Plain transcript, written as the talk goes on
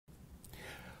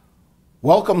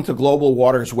Welcome to Global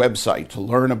Water's website to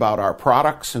learn about our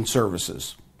products and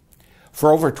services.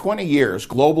 For over 20 years,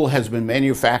 Global has been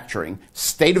manufacturing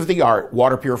state-of-the-art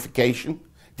water purification,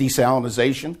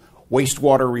 desalination,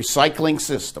 wastewater recycling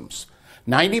systems.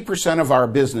 90% of our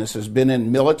business has been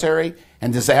in military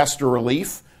and disaster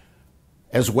relief,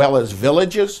 as well as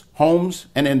villages, homes,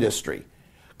 and industry.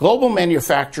 Global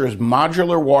manufactures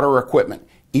modular water equipment,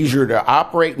 easier to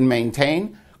operate and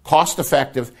maintain,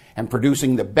 cost-effective, and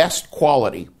producing the best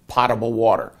quality potable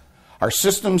water. Our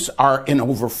systems are in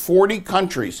over 40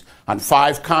 countries on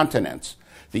 5 continents.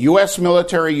 The U.S.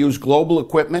 military used Global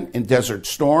equipment in Desert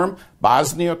Storm,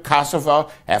 Bosnia, Kosovo,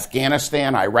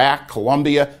 Afghanistan, Iraq,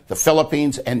 Colombia, the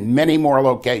Philippines, and many more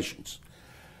locations.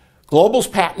 Global's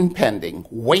patent-pending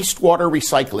wastewater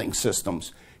recycling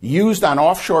systems used on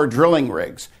offshore drilling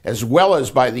rigs, as well as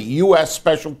by the U.S.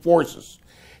 Special Forces,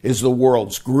 is the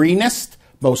world's greenest,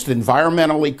 most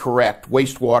environmentally correct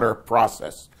wastewater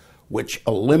process, which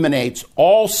eliminates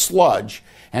all sludge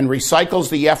and recycles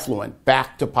the effluent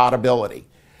back to potability.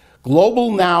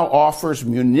 Global now offers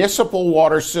municipal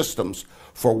water systems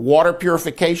for water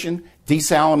purification,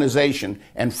 desalination,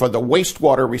 and for the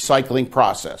wastewater recycling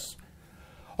process.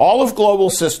 All of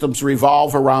Global's systems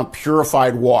revolve around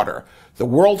purified water. The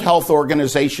World Health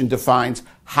Organization defines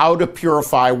how to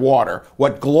purify water,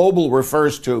 what Global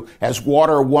refers to as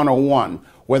Water 101,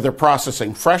 whether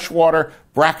processing fresh water,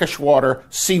 brackish water,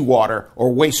 seawater,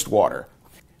 or wastewater.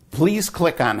 Please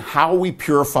click on How We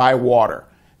Purify Water.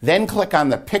 Then click on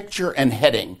the picture and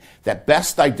heading that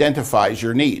best identifies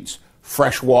your needs: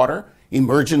 fresh water,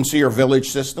 emergency or village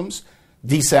systems,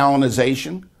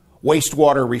 desalination,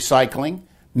 wastewater recycling,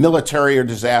 military or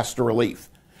disaster relief.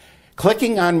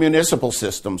 Clicking on municipal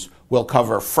systems will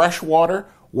cover freshwater,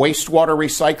 wastewater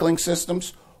recycling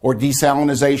systems, or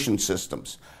desalination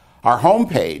systems. Our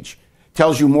homepage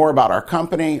tells you more about our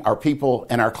company, our people,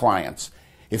 and our clients.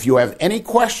 If you have any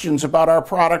questions about our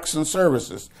products and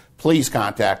services, please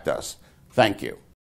contact us. Thank you.